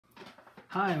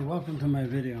Hi, welcome to my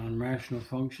video on rational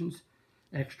functions,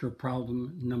 extra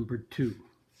problem number 2.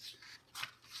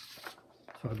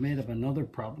 So I've made up another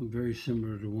problem very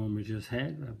similar to the one we just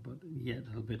had, but yet a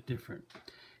little bit different.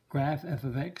 Graph f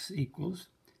of x equals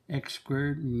x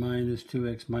squared minus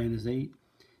 2x minus 8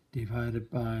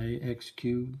 divided by x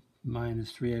cubed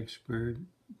minus 3x squared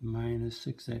minus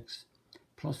 6x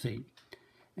plus 8.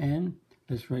 And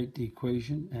let's write the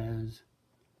equation as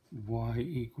y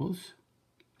equals,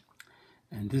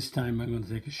 and this time I'm going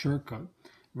to take a shortcut.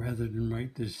 Rather than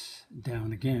write this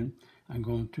down again, I'm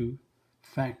going to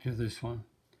factor this one.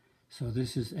 So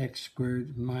this is x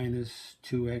squared minus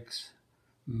 2x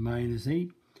minus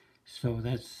 8. So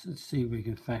let's see if we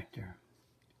can factor.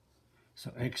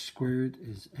 So x squared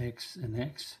is x and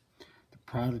x. The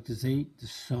product is 8. The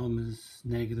sum is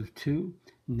negative 2,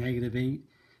 negative 8.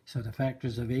 So the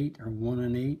factors of 8 are 1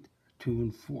 and 8, 2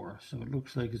 and 4. So it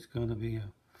looks like it's going to be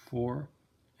a 4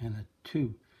 and a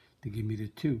 2 to give me the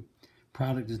 2.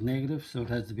 Product is negative, so it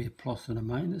has to be a plus and a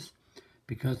minus.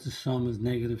 Because the sum is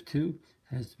negative 2,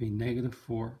 it has to be negative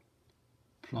 4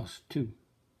 plus 2.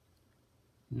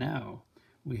 Now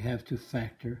we have to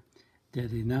factor the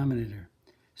denominator.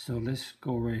 So let's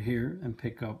go right here and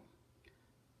pick up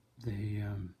the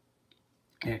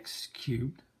x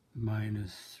cubed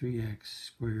minus 3x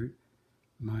squared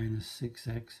minus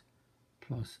 6x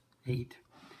plus 8.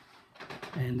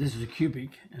 And this is a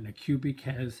cubic, and a cubic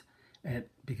has,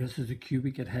 because it's a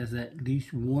cubic, it has at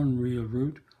least one real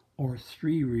root or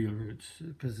 3 real roots,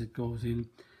 because it goes in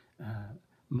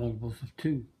multiples of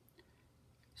 2.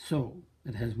 So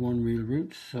it has one real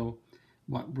root. So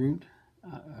what root?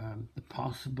 The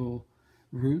possible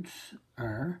roots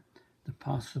are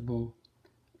let's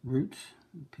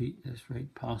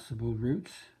write possible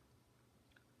roots.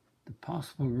 The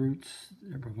possible roots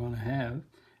that we're going to have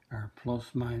are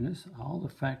plus minus all the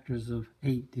factors of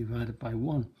 8 divided by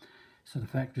 1. So the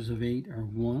factors of 8 are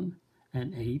 1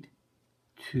 and 8,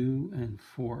 2 and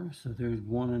 4. So there's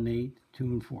 1 and 8, 2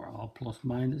 and 4, all plus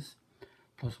minus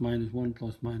 1,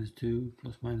 plus minus 2,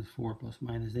 plus minus 4, plus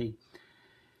minus 8.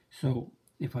 So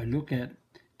if I look at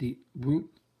the root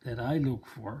that I look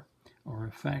for, or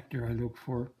a factor I look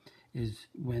for, is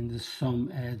when the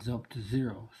sum adds up to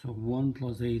 0. So 1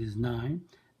 plus 8 is 9,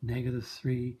 negative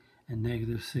 3 and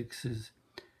negative 6 is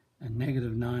a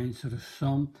negative 9. So the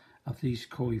sum of these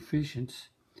coefficients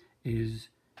is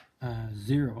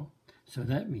 0. So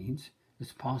that means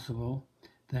it's possible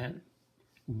that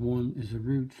 1 is a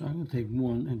root. So I'm going to take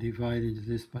 1 and divide into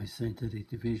this by synthetic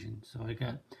division. So I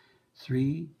got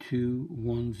 3, 2,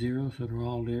 1, 0. So they're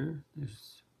all there.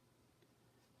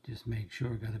 Just make sure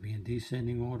got to be in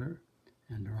descending order,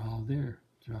 and they're all there.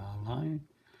 Draw a line,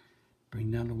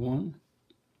 bring down to 1.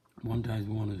 1 times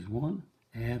 1 is 1.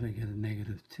 Add, I get a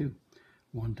negative 2.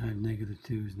 1 times negative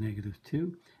 2 is negative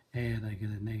 2. Add, I get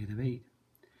a negative 8.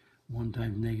 1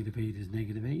 times negative 8 is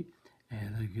negative 8.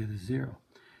 Add, I get a 0.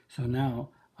 So now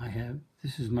I have,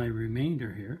 this is my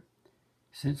remainder here.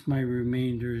 Since my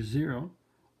remainder is 0,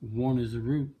 1 is a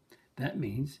root. That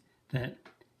means that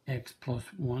x plus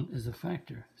 1 is a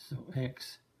factor. So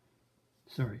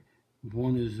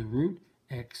 1 is a root,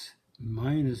 x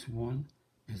minus 1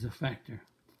 is a factor.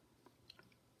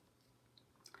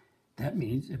 That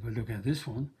means if we look at this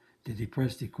one, the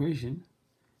depressed equation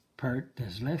part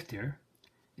that's left here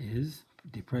is,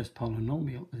 depressed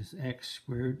polynomial is x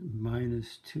squared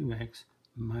minus 2x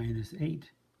minus 8.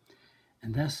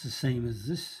 And that's the same as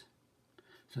this.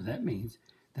 So that means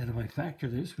that if I factor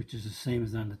this, which is the same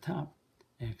as on the top,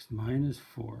 x minus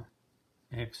 4,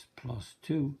 x plus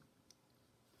 2,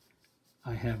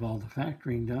 I have all the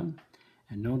factoring done.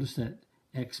 And notice that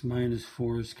x minus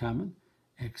 4 is common,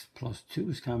 x plus 2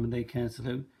 is common, they cancel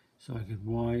out. So I get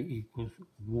y equals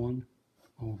 1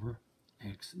 over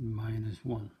x minus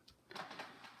 1.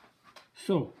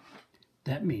 So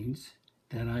that means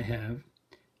that I have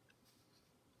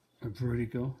a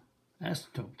vertical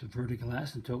asymptote. The vertical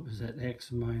asymptote is that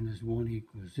x minus 1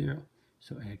 equals 0.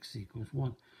 So x equals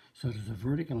 1. So there's a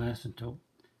vertical asymptote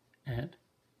at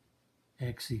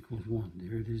x equals 1.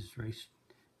 There it is, right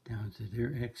down to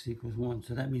there, x equals 1.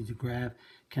 So that means the graph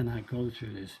cannot go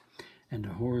through this. And the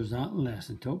horizontal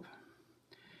asymptote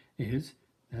is,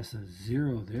 that's a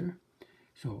 0 there.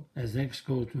 So as x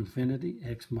goes to infinity,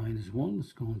 x minus 1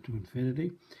 is going to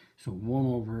infinity. So 1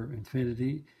 over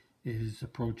infinity is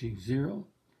approaching 0.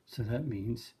 So that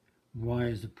means y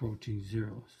is approaching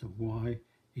 0. So y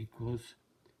equals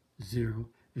 0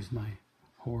 is my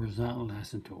horizontal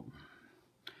asymptote.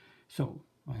 So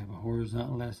I have a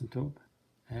horizontal asymptote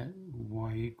at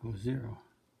y equals 0,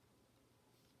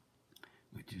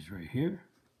 which is right here.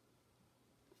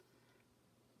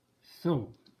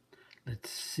 So let's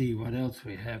see what else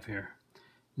we have here.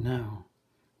 Now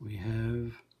we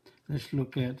have, let's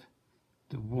look at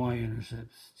the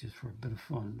y-intercepts just for a bit of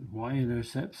fun.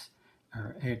 Y-intercepts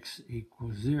are x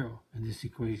equals 0 in this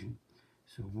equation.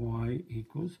 So y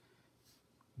equals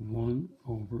 1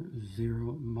 over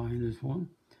 0 minus 1.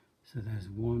 So that's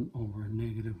 1 over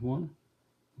negative 1,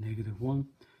 negative 1.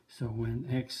 So when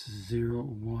x is 0,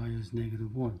 y is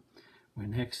negative 1.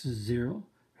 When x is 0,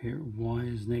 here y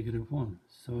is negative 1.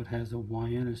 So it has a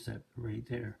y-intercept right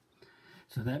there.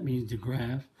 So that means the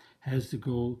graph has to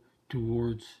go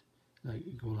towards,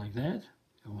 go like that,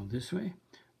 going this way,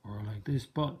 or like this,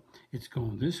 but it's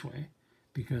going this way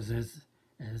because as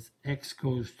x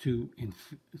goes to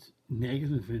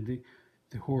negative infinity,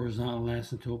 the horizontal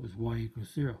asymptote is y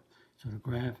equals 0. So the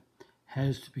graph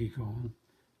has to be going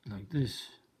like this.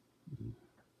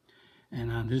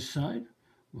 And on this side,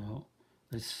 well,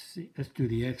 let's do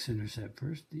the x-intercept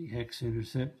first. The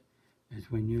x-intercept is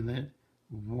when you let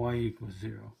y equals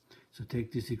 0. So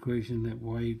take this equation, let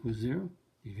y equals 0.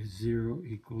 You get 0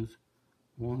 equals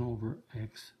 1 over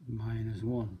x minus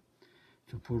 1.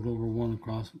 So put over 1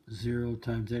 across. 0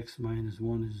 times x minus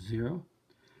 1 is 0.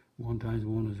 1 times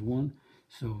 1 is 1.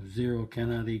 So 0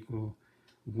 cannot equal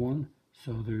 1.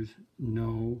 So there's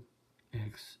no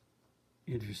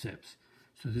x-intercepts.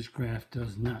 So this graph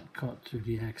does not cut through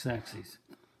the x-axis,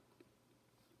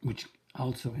 which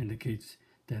also indicates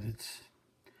that it's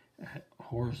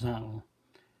horizontal.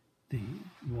 The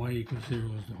y equals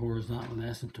 0 is the horizontal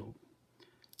asymptote.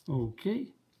 Okay,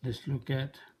 let's look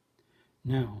at,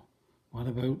 now, what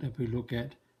about if we look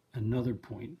at another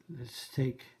point? Let's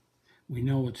take, we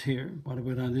know it's here. What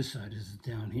about on this side? Is it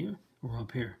down here or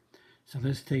up here? So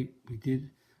let's take, we did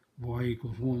y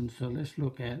equals 1. So let's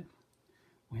look at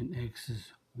when x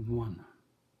is 1.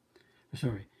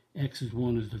 Sorry, x is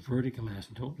 1 is the vertical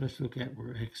asymptote. Let's look at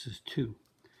where x is 2.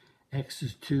 X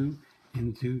is 2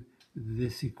 into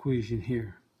this equation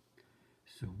here.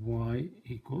 So y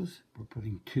equals, we're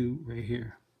putting 2 right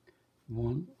here.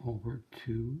 1 over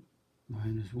 2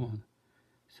 minus 1.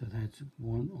 So that's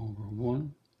 1 over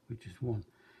 1, which is 1.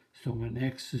 So when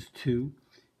x is 2,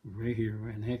 right here,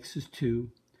 when x is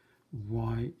 2,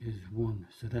 y is 1.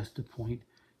 So that's the point,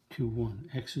 2, 1.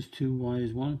 X is 2, y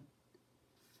is 1.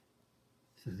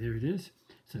 So there it is.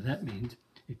 So that means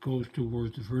it goes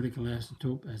towards the vertical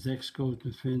asymptote. As x goes to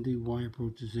infinity, y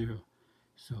approaches 0.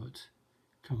 So it's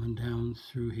coming down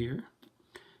through here.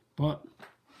 But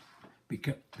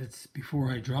because before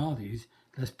I draw these,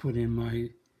 let's put in my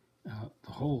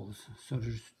the holes. So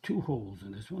there's 2 holes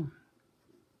in this one.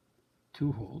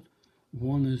 2 holes.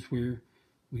 One is where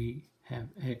we have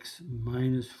x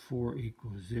minus 4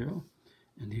 equals 0.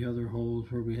 And the other hole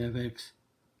is where we have x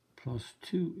plus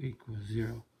 2 equals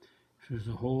 0. So there's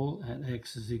a hole at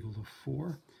x is equal to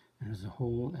 4, and there's a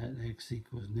hole at x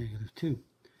equals negative 2.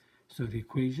 So the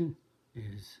equation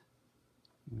is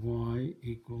y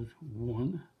equals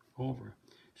 1 over.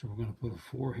 So we're going to put a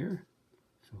 4 here.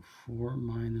 So 4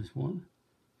 minus 1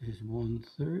 is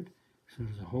 1/3. So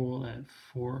there's a hole at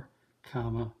 4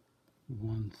 comma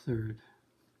 1/3.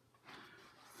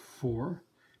 4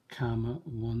 comma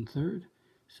 1/3.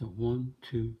 So 1,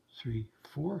 2, 3,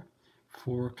 4.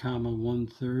 4 comma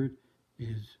 1/3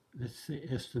 is, let's say,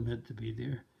 estimate to be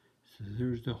there. So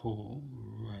there's the hole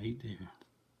right there.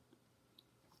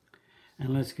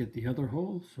 And let's get the other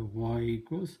hole. So y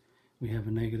equals, we have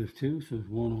a negative 2, so it's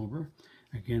 1 over.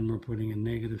 Again, we're putting a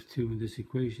negative 2 in this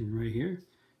equation right here.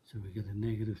 So we get a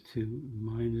negative 2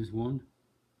 minus 1.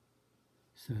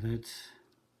 So that's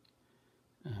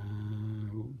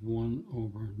 1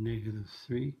 over negative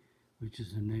 3, which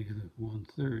is a negative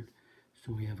 1/3.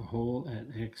 So we have a hole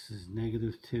at x is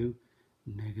negative 2,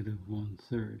 negative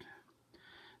 1/3.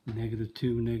 Negative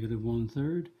 2, negative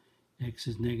 1/3. X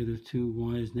is negative 2,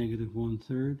 y is negative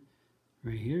 1/3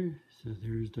 right here. So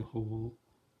there's the hole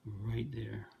right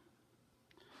there.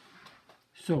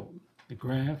 So the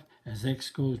graph, as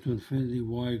x goes to infinity,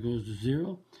 y goes to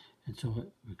 0. And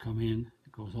so we come in,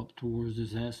 it goes up towards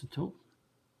this asymptote.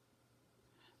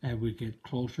 And we get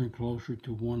closer and closer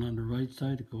to 1 on the right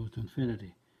side, it goes to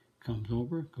infinity. Comes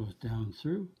over, goes down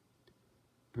through.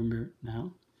 Remember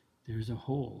now, there's a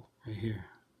hole right here.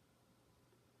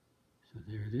 So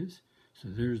there it is. So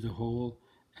there's the hole.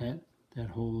 At that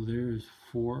hole there is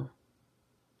 4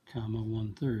 comma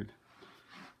 1/3.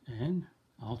 And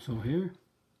also here,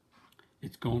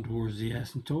 it's going towards the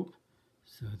asymptote.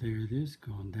 So there it is,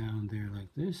 going down there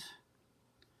like this.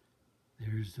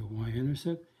 There's the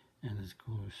y-intercept, and it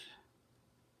goes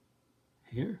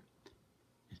here.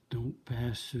 It don't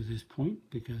pass through this point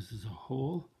because there's a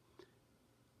hole.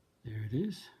 There it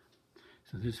is.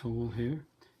 So this hole here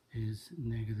is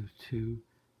 -2,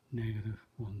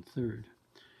 -1/3.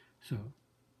 So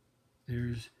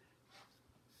there's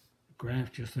a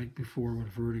graph just like before with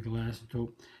vertical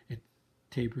asymptote. It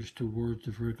tapers towards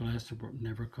the vertical asymptote but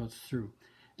never cuts through.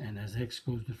 And as x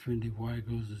goes to infinity, y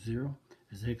goes to 0.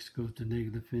 As x goes to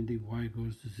 -infinity, y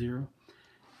goes to 0.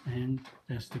 And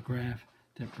that's the graph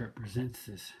that represents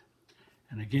this.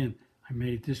 And again, I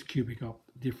made this cubic up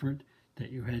different,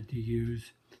 that you had to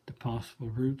use the possible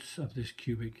roots of this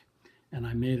cubic, and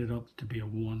I made it up to be a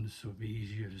 1 so it'd be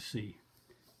easier to see.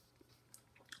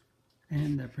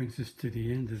 And that brings us to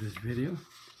the end of this video.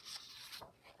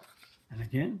 And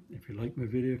again, if you like my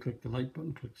video, click the like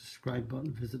button, click the subscribe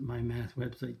button, visit my math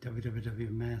website,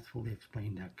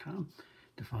 www.mathfullyexplained.com,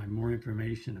 to find more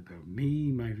information about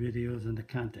me, my videos, and the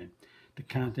content. The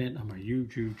content on my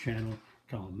YouTube channel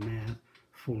called Math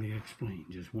Fully Explained,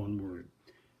 just one word.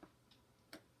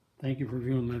 Thank you for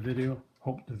viewing my video.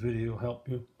 Hope the video helped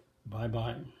you.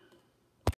 Bye-bye.